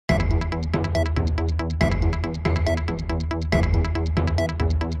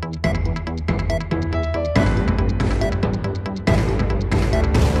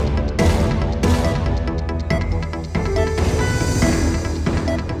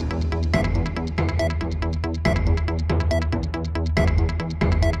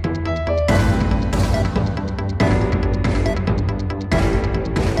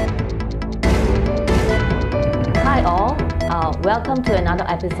Welcome to another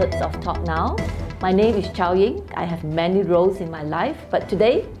episode of Talk Now. My name is Chow Ying. I have many roles in my life, but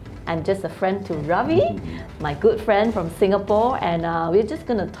today I'm just a friend to Ravi, my good friend from Singapore, and we're just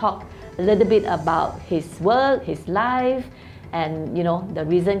going to talk a little bit about his work, his life, and the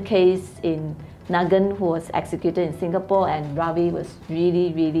recent case in Nagan who was executed in Singapore, and Ravi was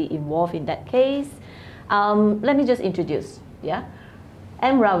really involved in that case. Let me just introduce,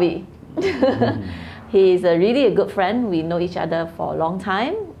 M Ravi. He's really a good friend. We know each other for a long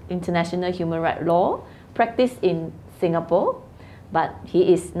time. International human rights law, practiced in Singapore, but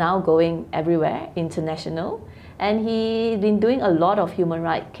he is now going everywhere, international. And he's been doing a lot of human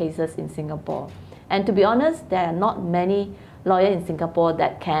rights cases in Singapore. And to be honest, there are not many lawyers in Singapore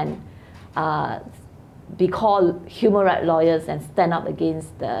that can be called human rights lawyers and stand up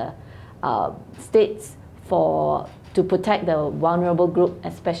against the states to protect the vulnerable group,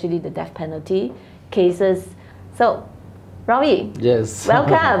 especially the death penalty cases. So, Ravi, yes,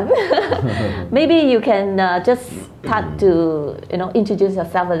 welcome. Maybe you can just start to introduce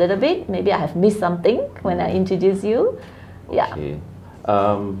yourself a little bit. Maybe I have missed something when I introduce you. Yeah. Okay.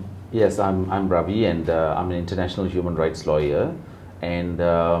 Yes, I'm Ravi, and I'm an international human rights lawyer, and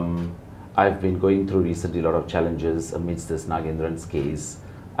I've been going through recently a lot of challenges amidst this Nagendran's case.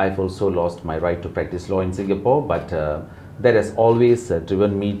 I've also lost my right to practice law in Singapore, but that has always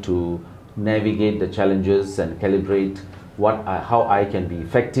driven me to navigate the challenges and calibrate how I can be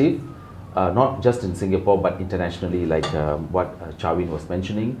effective, not just in Singapore but internationally, like what Chow Ying was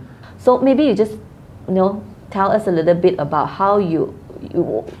mentioning. So maybe you just tell us a little bit about how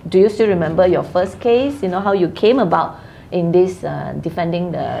do you still remember your first case? How you came about in this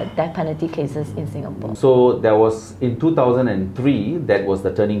defending the death penalty cases in Singapore. So there was in 2003, that was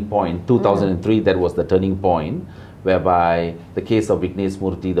the turning point. 2003, that was the turning point, whereby the case of Vignesh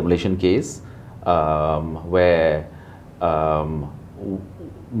Murthy, the Malaysian case, where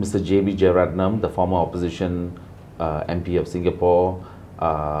Mr. J.B. Jeyaretnam, the former opposition MP of Singapore,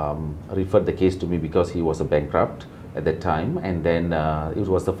 referred the case to me because he was a bankrupt at that time, and then it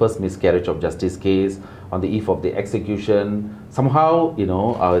was the first miscarriage of justice case on the eve of the execution. Somehow,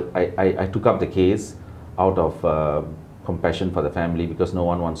 I took up the case out of compassion for the family, because no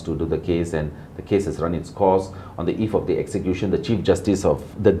one wants to do the case, and the case has run its course. On the eve of the execution, the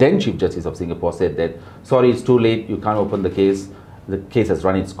then Chief Justice of Singapore said that, sorry, it's too late, you can't open the case has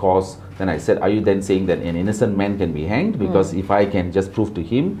run its course. Then I said, are you then saying that an innocent man can be hanged? Because if I can just prove to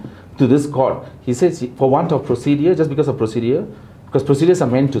him, to this court, he says, for want of procedure, just because of procedure, because procedures are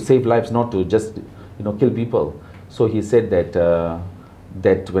meant to save lives, not to just kill people. So he said that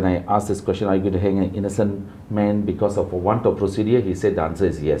when I asked this question, are you going to hang an innocent man because of a want of procedure? He said the answer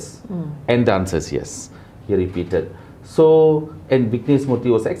is yes. And the answer is yes, he repeated. So, and Vignesh Murthy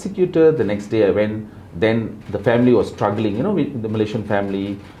was executed. The next day I went, then the family was struggling, the Malaysian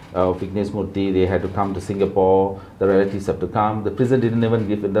family of Vignesh Murthy, they had to come to Singapore, the relatives have to come. The prison didn't even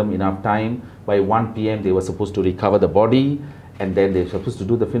give them enough time. By 1 p.m. they were supposed to recover the body, and then they were supposed to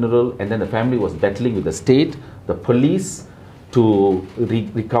do the funeral, and then the family was battling with the state, the police, to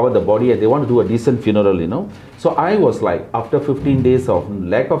recover the body, and they want to do a decent funeral, So I was like, after 15 days of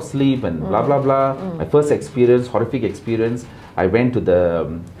lack of sleep and blah blah blah, my first experience, horrific experience, I went to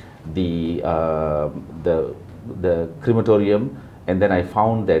the crematorium, and then I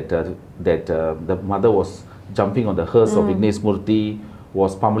found that the mother was jumping on the hearse of Vignesh Murthy,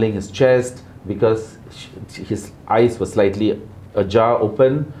 was pummeling his chest because his eyes were slightly ajar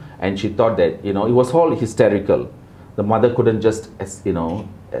open, and she thought that it was all hysterical. The mother couldn't just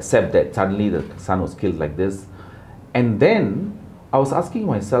accept that suddenly the son was killed like this. And then I was asking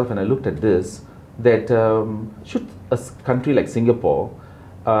myself, and I looked at this, that should a country like Singapore,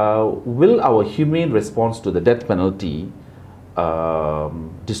 will our humane response to the death penalty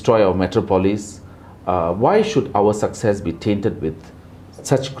destroy our metropolis? Why should our success be tainted with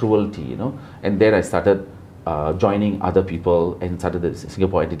such cruelty? And then I started joining other people and started the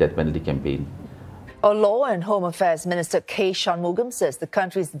Singapore anti-death penalty campaign. Our Law and Home Affairs Minister K. Shanmugam says the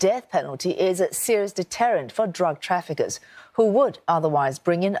country's death penalty is a serious deterrent for drug traffickers who would otherwise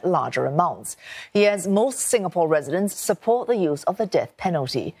bring in larger amounts. He adds most Singapore residents support the use of the death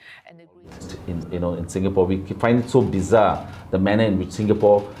penalty. In Singapore, we find it so bizarre, the manner in which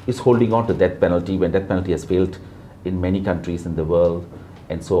Singapore is holding on to death penalty when death penalty has failed in many countries in the world,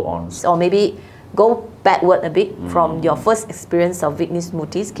 and so on. Or maybe go backward a bit from your first experience of Vignesh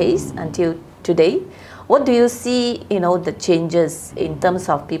Murthy's case until today. What do you see, the changes in terms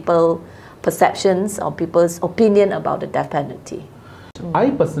of people's perceptions or people's opinion about the death penalty?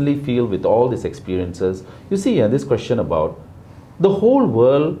 I personally feel with all these experiences, you see this question about the whole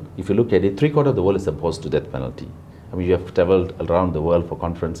world, if you look at it, 3/4 of the world is opposed to death penalty. I mean, you have traveled around the world for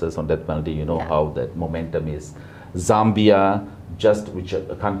conferences on death penalty. You know how that momentum is. Zambia, which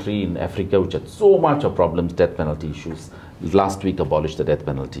a country in Africa which had so much of problems, death penalty issues, last week abolished the death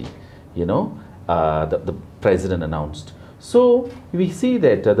penalty. You know, the president announced. So we see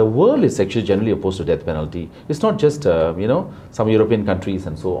that the world is actually generally opposed to death penalty. It's not just you know, some European countries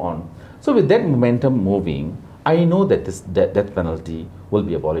and so on. So with that momentum moving, I know that this death penalty will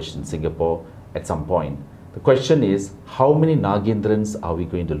be abolished in Singapore at some point. The question is, how many Nagendrans are we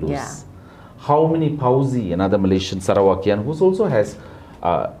going to lose? Yeah. How many Pauzi, another Malaysian Sarawakian, who also has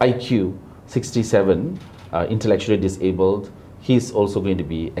IQ 67, intellectually disabled, he's also going to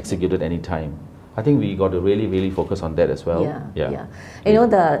be executed anytime. I think we got to really, really focus on that as well. Yeah. You know,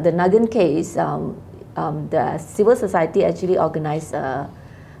 the Nugget case, the civil society actually organized a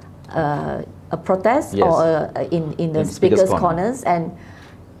protest in the Speaker's Corners, and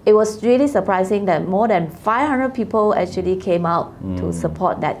it was really surprising that more than 500 people actually came out to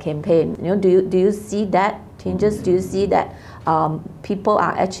support that campaign. You know, do you see that changes? Do you see that people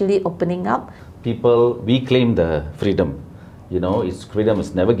are actually opening up? We claim the freedom. You know, freedom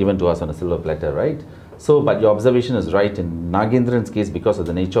is never given to us on a silver platter, right? So, but your observation is right. In Nagendran's case, because of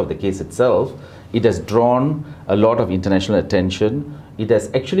the nature of the case itself, it has drawn a lot of international attention. It has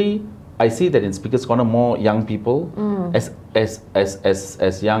actually, I see that in Speaker's Corner, more young people, as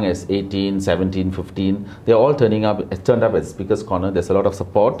young as 18, 17, 15, they're all turned up at Speaker's Corner. There's a lot of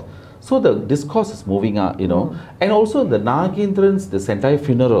support. So the discourse is moving up, you know. And also the Nagendrans, this entire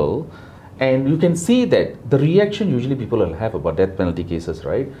funeral, and you can see that the reaction usually people will have about death penalty cases,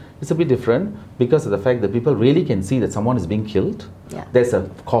 right? It's a bit different because of the fact that people really can see that someone is being killed. Yeah. There's a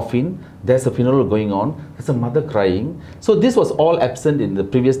coffin, there's a funeral going on, there's a mother crying. So this was all absent in the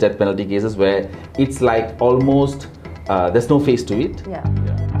previous death penalty cases where it's like almost, there's no face to it. Yeah.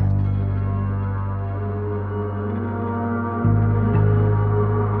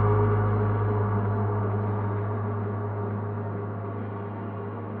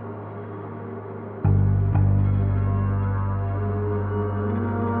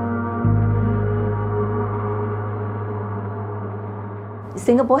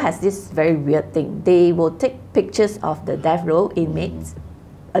 Singapore has this very weird thing. They will take pictures of the death row inmates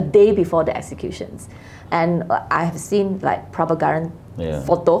a day before the executions. And I have seen like propaganda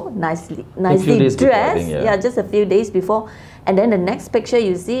photo, nicely dressed, before, just a few days before. And then the next picture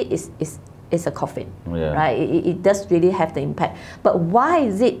you see is a coffin, right? It does really have the impact. But why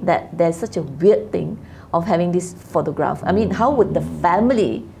is it that there's such a weird thing of having this photograph? I mean, how would the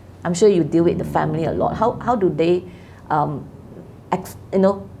family, I'm sure you deal with the family a lot, how do they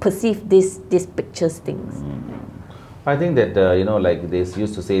perceive these pictures things? I think that, you know, like they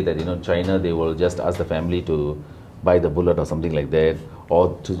used to say that, you know, China, they will just ask the family to buy the bullet or something like that,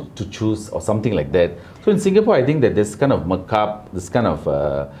 or to choose or something like that. So in Singapore, I think that this kind of macabre, this kind of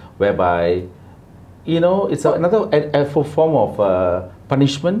whereby, you know, it's another form of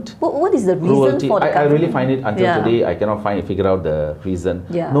punishment. What is the reason cruelty. for the I really find it, until today, I cannot figure out the reason.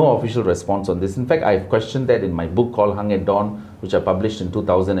 No official response on this. In fact, I've questioned that in my book called Hung at Dawn, which I published in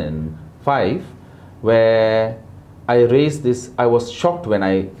 2005, where I raised this. I was shocked when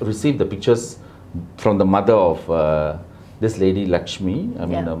I received the pictures from the mother of this lady Lakshmi,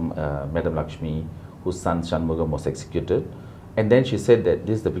 Madam Lakshmi, whose son Shanmugam was executed. And then she said that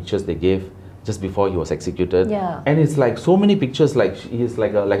these are the pictures they gave just before he was executed. And it's like so many pictures, like he is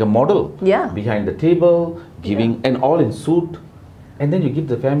like a model behind the table, giving, and all in suit. And then you give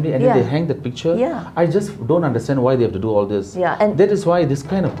the family, and then they hang that picture. I just don't understand why they have to do all this. And that is why this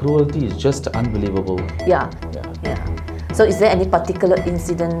kind of cruelty is just unbelievable. So is there any particular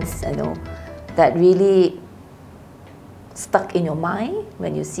incidents, you know, that really stuck in your mind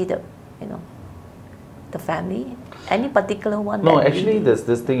when you see the, you know, the family? Any particular one? No, actually, there's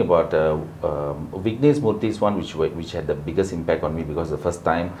this thing about Vignesh Murthy's one, which had the biggest impact on me, because the first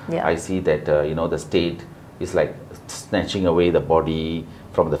time I see that you know, the state is like snatching away the body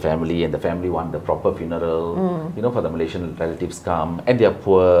from the family, and the family want the proper funeral. You know, for the Malaysian relatives come, and they are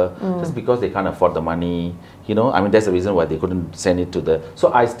poor just because they can't afford the money. You know, I mean, that's the reason why they couldn't send it to the.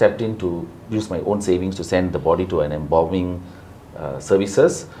 So I stepped in to use my own savings to send the body to an embalming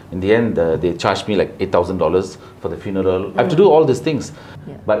services. In the end, they charged me like $8,000 for the funeral. I have to do all these things.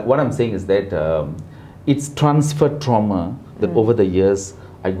 But what I'm saying is that it's transferred trauma that over the years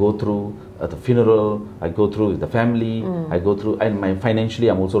I go through. The funeral, I go through with the family, I go through, and financially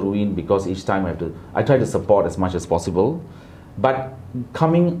I'm also ruined, because each time I try to support as much as possible. But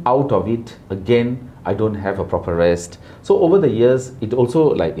coming out of it, again, I don't have a proper rest. So over the years, it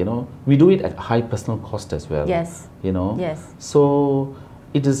also, like, you know, we do it at high personal cost as well. You know? So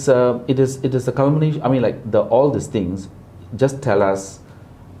it is a culmination. I mean, like all these things just tell us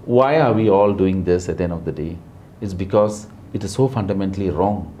why are we all doing this at the end of the day. It's because it is so fundamentally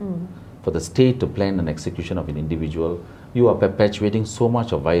wrong for the state to plan an execution of an individual. You are perpetuating so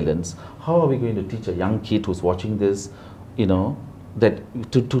much of violence. How are we going to teach a young kid who's watching this, you know, that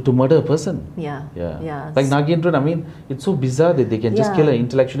to murder a person? Yeah. Like Nagendran, I mean, it's so bizarre that they can just kill an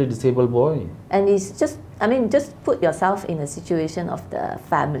intellectually disabled boy. And it's just, I mean, just put yourself in a situation of the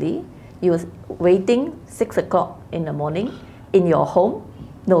family. You were waiting 6 o'clock in the morning in your home,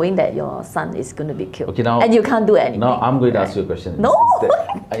 knowing that your son is going to be killed. Okay, now, and you can't do anything. Now I'm going to ask you a question. No!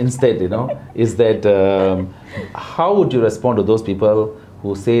 Instead, you know, is that how would you respond to those people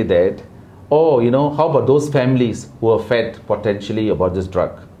who say that, oh, you know, how about those families who are fed potentially about this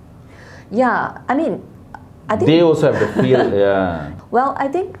drug? Yeah, I mean, I think... They also have the feel, yeah. Well, I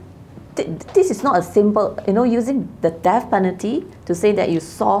think this is not a simple, you know, using the death penalty to say that you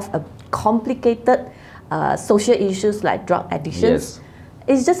solve a complicated social issues like drug addictions. Yes.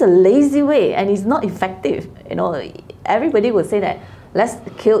 It's just a lazy way and it's not effective. You know, everybody will say that let's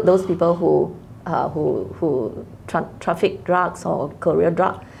kill those people who traffic drugs or courier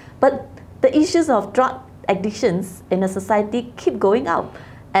drugs. But the issues of drug addictions in a society keep going up,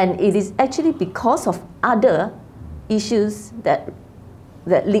 and it is actually because of other issues that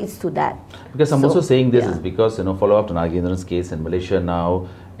leads to that. Because I'm also saying this is because, you know, follow up to Nagendran's case in Malaysia.Now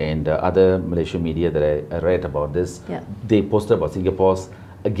and other Malaysian media that I read about this, they posted about Singapore's,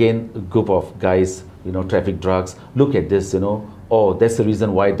 again, a group of guys, you know, traffic drugs. Look at this, you know, oh, that's the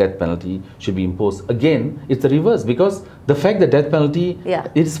reason why death penalty should be imposed. Again, it's the reverse, because the fact that death penalty,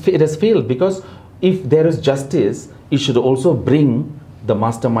 it has failed, because if there is justice, it should also bring the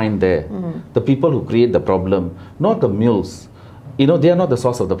mastermind there, the people who create the problem, not the mules. You know, they are not the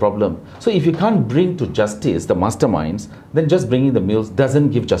source of the problem. So if you can't bring to justice the masterminds, then just bringing the mules doesn't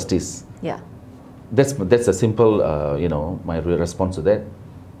give justice. Yeah. That's a simple, you know, my response to that.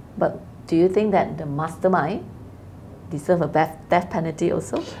 But do you think that the mastermind deserve a death penalty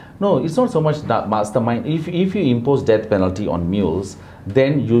also? No, it's not so much that mastermind. If you impose death penalty on mules,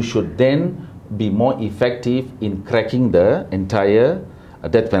 then you should then be more effective in cracking the entire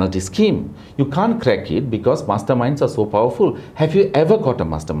death penalty scheme. You can't crack it because masterminds are so powerful. Have you ever got a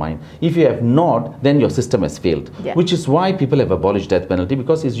mastermind? If you have not, then your system has failed, which is why people have abolished death penalty,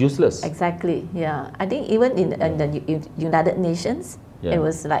 because it's useless. Exactly, yeah. I think even in the United Nations, it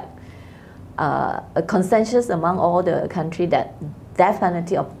was like a consensus among all the countries that death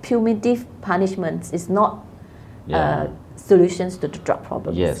penalty or punitive punishments is not solutions to the drug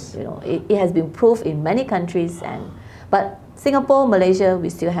problems. Yes. You know, it has been proved in many countries, but Singapore, Malaysia, we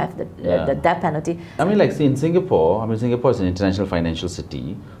still have the death penalty. I mean, like, see, in Singapore, Singapore is an international financial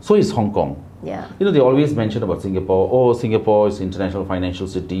city. So is Hong Kong. Yeah. You know, they always mention about Singapore. Oh, Singapore is an international financial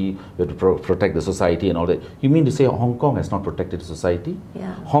city. We have to protect the society and all that. You mean to say Hong Kong has not protected the society?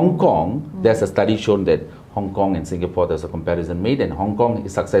 Yeah. Hong Kong, there's a study shown that HongOng and Singapore, there's a comparison made, and Hong Kong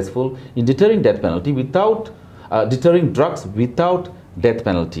is successful in deterring death penalty without, deterring drugs without death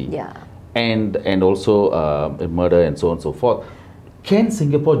penalty. Yeah. And also murder and so on and so forth. Can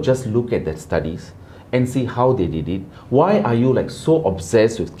Singapore just look at that studies and see how they did it? Why are you like so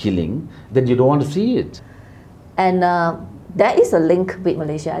obsessed with killing that you don't want to see it? And there is a link with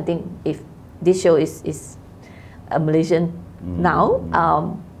Malaysia. I think if this show is a Malaysian now,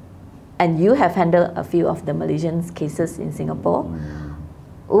 and you have handled a few of the Malaysian cases in Singapore,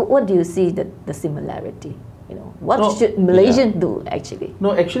 what do you see the similarity? You know, what should Malaysians do actually?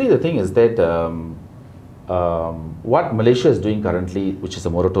 No, actually the thing is that what Malaysia is doing currently, which is a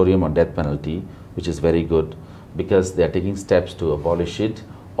moratorium on death penalty, which is very good, because they are taking steps to abolish it,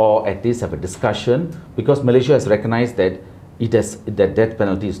 or at least have a discussion, because Malaysia has recognized that that death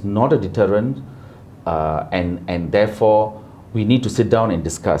penalty is not a deterrent, and therefore we need to sit down and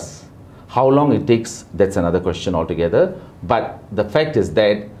discuss. How long it takes, that's another question altogether. But the fact is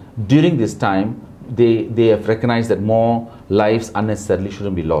that during this time, they have recognized that more lives unnecessarily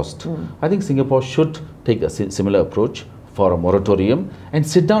shouldn't be lost. I think Singapore should take a similar approach for a moratorium and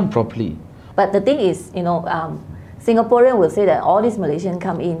sit down properly. But the thing is, you know, Singaporean will say that all these Malaysians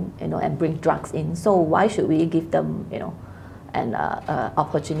come in, you know, and bring drugs in. So why should we give them, you know, an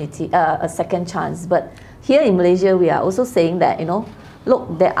opportunity, a second chance? But here in Malaysia, we are also saying that, you know,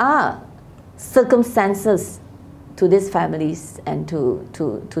 look, there are circumstances to these families and to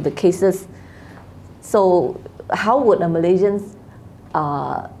the cases. So how would a Malaysian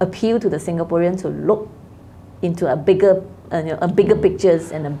appeal to the Singaporeans to look into a bigger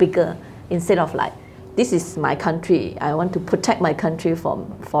pictures and a bigger, instead of like, this is my country, I want to protect my country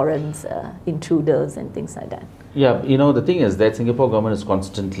from foreign intruders and things like that. Yeah, you know, the thing is that Singapore government is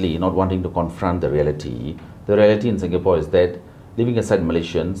constantly not wanting to confront the reality. The reality in Singapore is that, leaving aside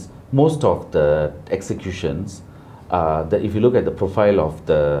Malaysians, most of the executions, if you look at the profile of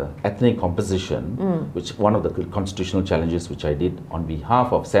the ethnic composition, which one of the constitutional challenges which I did on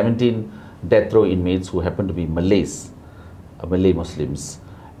behalf of 17 death row inmates who happen to be Malays, Malay Muslims.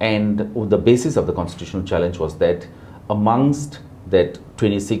 And the basis of the constitutional challenge was that amongst that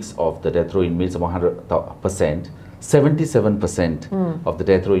 26 of the death row inmates, among 100%, 77% of the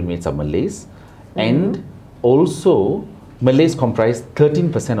death row inmates are Malays. And also, Malays comprise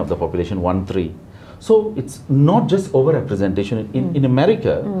 13% of the population, 1-3. So it's not just overrepresentation. In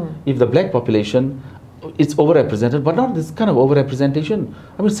America, if the black population, it's overrepresented, but not this kind of overrepresentation.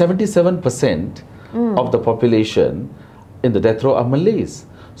 I mean, 77% of the population in the death row are Malays.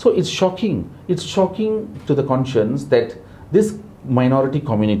 So it's shocking. It's shocking to the conscience that this minority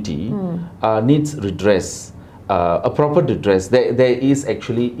community needs redress, a proper redress. There is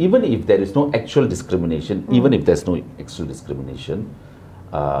actually, even if there is no actual discrimination, even if there's no actual discrimination,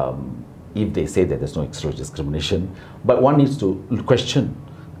 if they say that there's no actual discrimination, but one needs to question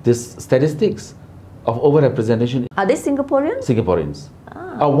this statistics of overrepresentation. Are they Singaporeans? Singaporeans.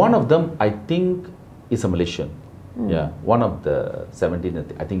 One of them, I think, is a Malaysian. Yeah, one of the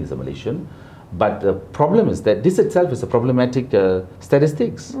 17, I think, is a Malaysian. But the problem is that this itself is a problematic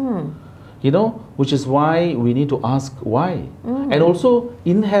statistics, you know, which is why we need to ask why. And also,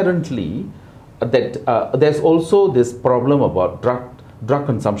 inherently, that there's also this problem about drug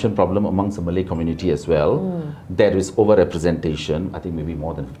consumption problem amongst the Malay community as well. There is overrepresentation, I think maybe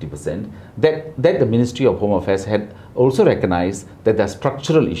more than 50%, that the Ministry of Home Affairs had also recognized that there are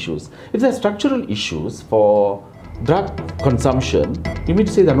structural issues. If there are structural issues for drug consumption, you mean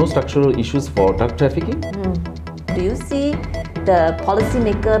to say there are no structural issues for drug trafficking? Do you see the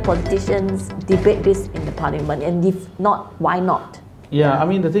policymaker, politicians debate this in the parliament? And if not, why not? Yeah, I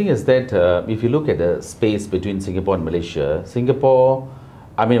mean, the thing is that if you look at the space between Singapore and Malaysia, Singapore,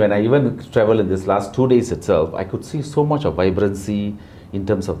 I mean, when I even traveled in this last 2 days itself, I could see so much of vibrancy in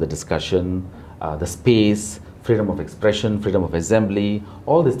terms of the discussion, the space, freedom of expression, freedom of assembly.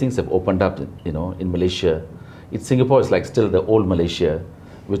 All these things have opened up, you know, in Malaysia. Singapore is like still the old Malaysia,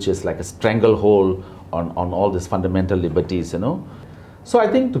 which is like a stranglehold on all these fundamental liberties, you know. So I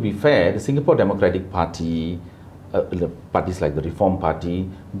think, to be fair, the Singapore Democratic Party, parties like the Reform Party,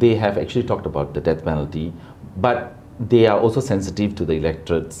 they have actually talked about the death penalty, but they are also sensitive to the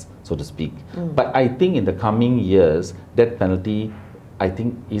electorates, so to speak. But I think in the coming years, death penalty, I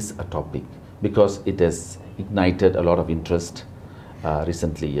think, is a topic because it has ignited a lot of interest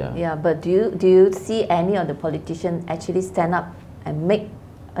recently. Yeah, but do you see any of the politicians actually stand up and make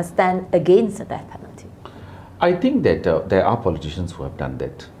a stand against the death penalty? I think that there are politicians who have done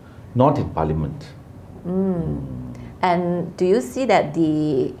that, not in parliament. And do you see that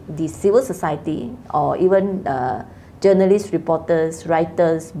the civil society or even journalists, reporters,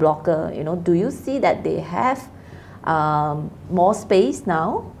 writers, bloggers, you know, do you see that they have more space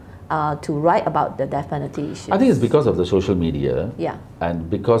now to write about the death penalty issue? I think it's because of the social media, yeah, and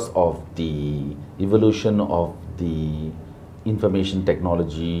because of the evolution of the information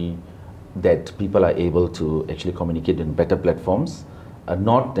technology, that people are able to actually communicate in better platforms.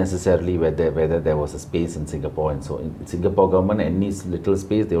 Not necessarily whether there was a space in Singapore, and so in Singapore government, any little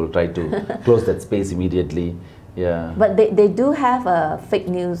space, they will try to close that space immediately. Yeah. But they do have a fake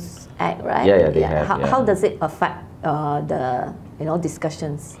news act, right? Yeah, they have. How does it affect the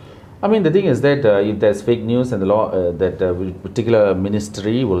discussions? I mean, the thing is that if there's fake news and the law, that particular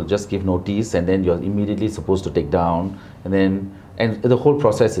ministry will just give notice, and then you're immediately supposed to take down, and the whole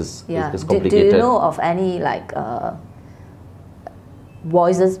process is complicated. Do you know of any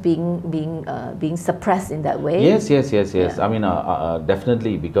voices being suppressed in that way? Yes. Yeah. I mean,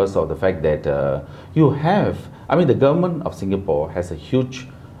 definitely, because of the fact that you have, I mean, the government of Singapore has a huge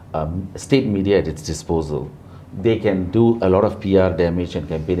state media at its disposal. They can do a lot of PR damage and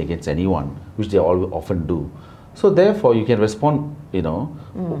campaign against anyone, which they often do. So therefore, you can respond, you know,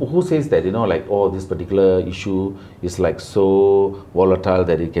 who says that, you know, like, oh, this particular issue is like so volatile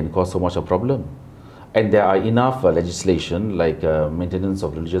that it can cause so much a problem. And there are enough legislation like Maintenance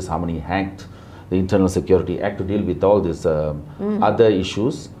of Religious Harmony Act, the Internal Security Act, to deal with all these other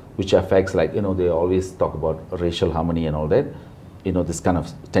issues which affects, like, you know, they always talk about racial harmony and all that, you know, this kind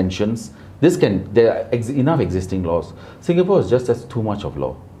of tensions. There are enough existing laws. Singapore is just has too much of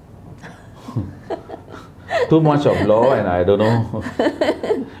law. Too much of law, and I don't know.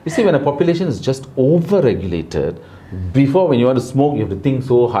 You see, when a population is just over-regulated, Before, when you want to smoke, you have to think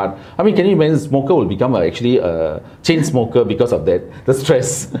so hard. I mean, can you imagine a smoker will become actually a chain smoker because of that, the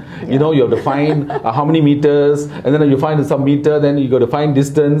stress. Yeah. You know, you have to find how many meters, and then you find some meter, then you got to find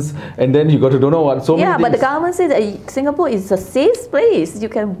distance, and then you got to don't know what, so many things. But the government says that Singapore is a safe place. You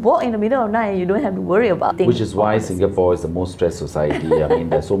can walk in the middle of the night, you don't have to worry about things. Which is why Singapore is the most stressed society. I mean,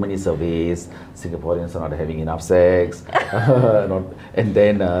 there's so many surveys, Singaporeans are not having enough sex, and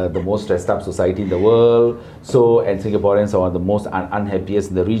then the most stressed up society in the world. So, and Singaporeans are the most unhappiest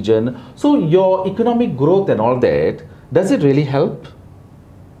in the region. So your economic growth and all that, does it really help?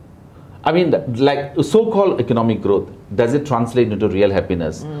 I mean, like so-called economic growth, does it translate into real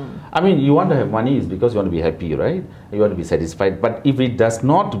happiness? I mean, you want to have money is because you want to be happy, right? You want to be satisfied. But if it does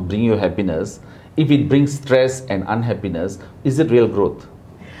not bring you happiness, if it brings stress and unhappiness, is it real growth?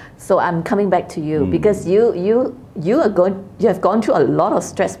 So I'm coming back to you because you have gone through a lot of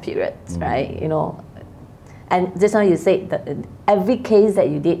stress periods, right? You know, and just now you said that every case that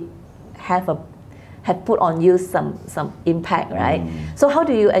you did have put on you some impact, right? So how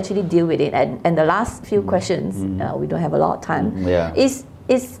do you actually deal with it? And the last few questions, we don't have a lot of time.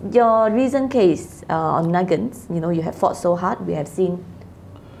 Is your recent case on Nuggets? You know, you have fought so hard. We have seen,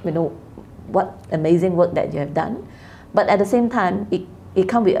 you know, what amazing work that you have done, but at the same time, it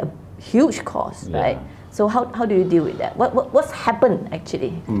comes with a huge cost, right? So how do you deal with that? What's happened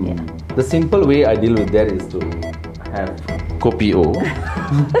actually? The simple way I deal with that is to have kopi o.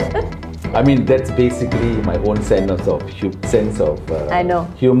 I mean, that's basically my own sense of I know.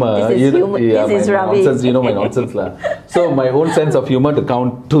 Humor. This is humor. Yeah, this is Ravi. Nonsense, you know my nonsense lah. So my own sense of humor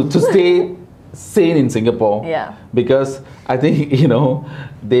to stay sane in Singapore. Yeah. Because I think, you know,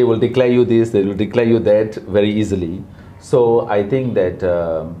 they will declare you this, they will declare you that very easily. So I think that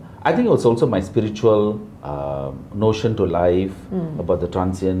I think it's also my spiritual notion to life about the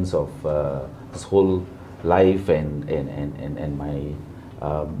transience of this whole life and my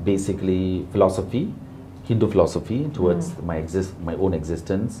basically philosophy, Hindu philosophy towards my own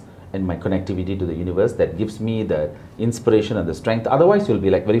existence and my connectivity to the universe that gives me the inspiration and the strength. Otherwise, you'll be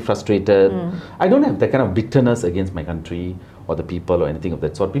like very frustrated. I don't have that kind of bitterness against my country or the people or anything of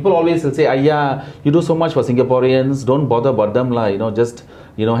that sort. People always will say, "Ayya, you do so much for Singaporeans. Don't bother about them lah. You know, just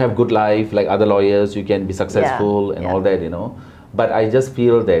have good life like other lawyers. You can be successful and all that. You know." But I just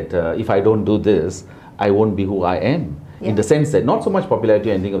feel that if I don't do this, I won't be who I am. In the sense that not so much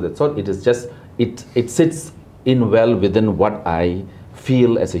popularity or anything of that sort. It is just it sits in well within what I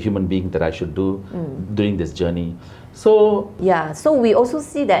feel as a human being that I should do during this journey. So so we also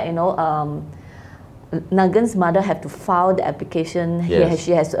see that, you know, Nagan's mother have to file the application.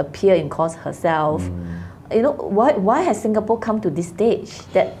 She has to appear in court herself. You know, why has Singapore come to this stage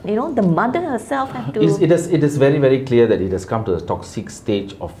that, you know, the mother herself have to... It is very, very clear that it has come to a toxic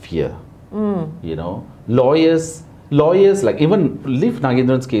stage of fear. You know, lawyers, like even leave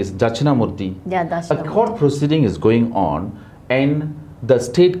Nagendran's case, Dachina Murthy, a court proceeding is going on and the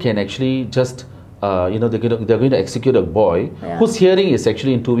state can actually just, you know, they're going to execute a boy whose hearing is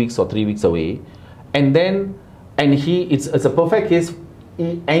actually in 2 weeks or 3 weeks away. And then, it's a perfect case.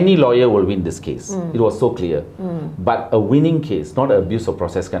 Any lawyer will win this case. It was so clear. But a winning case, not an abuse of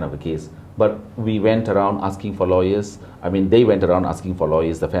process kind of a case. But we went around asking for lawyers. I mean, they went around asking for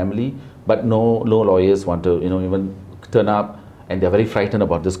lawyers, the family. But no lawyers want to, you know, even turn up. And they're very frightened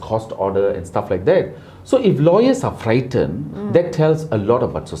about this cost order and stuff like that. So if lawyers are frightened, that tells a lot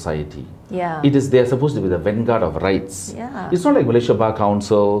about society. They're supposed to be the vanguard of rights. It's not like Malaysia Bar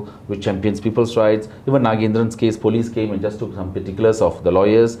Council, which champions people's rights. Even Nagendran's case, police came and just took some particulars of the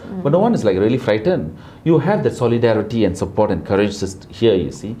lawyers. But no one is like really frightened. You have that solidarity and support and courage here,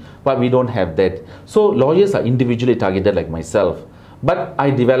 you see. But we don't have that. So lawyers are individually targeted like myself. But I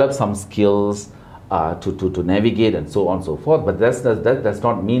developed some skills to navigate and so on and so forth. But that does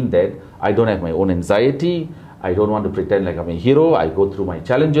not mean that I don't have my own anxiety. I don't want to pretend like I'm a hero. I go through my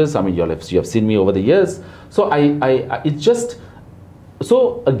challenges. I mean, you have seen me over the years. So it's just,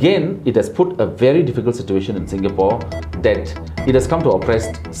 so again, it has put a very difficult situation in Singapore that it has come to an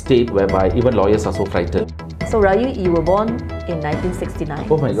oppressed state whereby even lawyers are so frightened. So Rayu, you were born in 1969.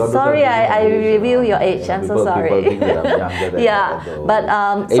 Oh my God! Sorry, I reveal your age. I'm so sorry.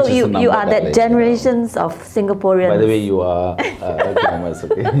 But so you are that generations of Singaporeans. By the way, you are.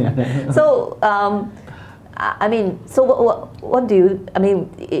 Okay. So I mean, so what do you? I mean,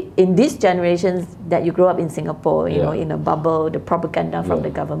 in these generations that you grow up in Singapore, you know, in a bubble, the propaganda from the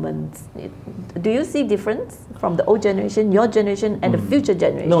government. Do you see difference from the old generation, your generation, and the future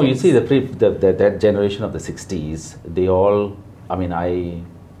generation? No, you see that generation of the 60s. They all. I mean, I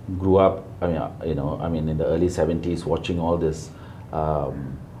grew up. I mean, in the early 70s, watching all this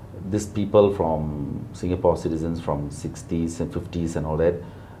these people from Singapore citizens from 60s and 50s and all that,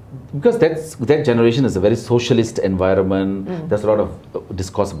 because that generation is a very socialist environment. There's a lot of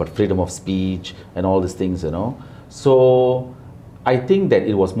discourse about freedom of speech and all these things, you know. So I think that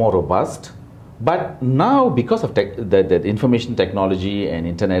it was more robust. But now, because of the information technology and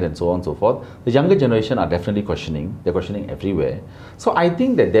internet and so on and so forth, the younger generation are definitely questioning. They're questioning everywhere. So I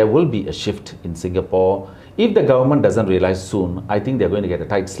think that there will be a shift in Singapore. If the government doesn't realize soon, I think they're going to get a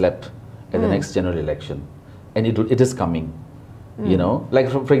tight slap at the next general election. And it is coming. You know, like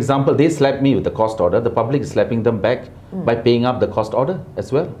for example, they slapped me with the cost order. The public is slapping them back by paying up the cost order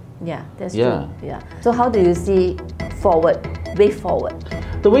as well. Yeah, that's true. Yeah. So how do you see way forward?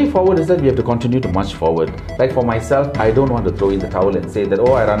 The way forward is that we have to continue to march forward. Like for myself, I don't want to throw in the towel and say that,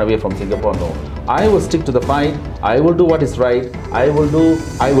 oh, I ran away from Singapore. No, I will stick to the fight. I will do what is right. I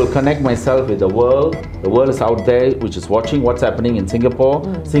will connect myself with the world. The world is out there, which is watching what's happening in Singapore.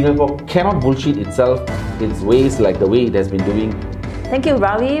 Singapore cannot bullshit itself its ways like the way it has been doing. Thank you,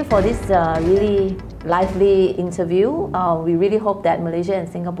 Ravi, for this really lively interview. We really hope that Malaysia and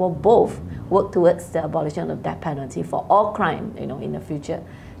Singapore both work towards the abolition of death penalty for all crime, you know, in the future.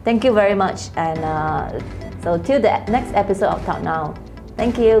 Thank you very much, and so till the next episode of Talk Now.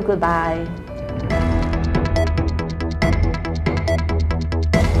 Thank you. Goodbye.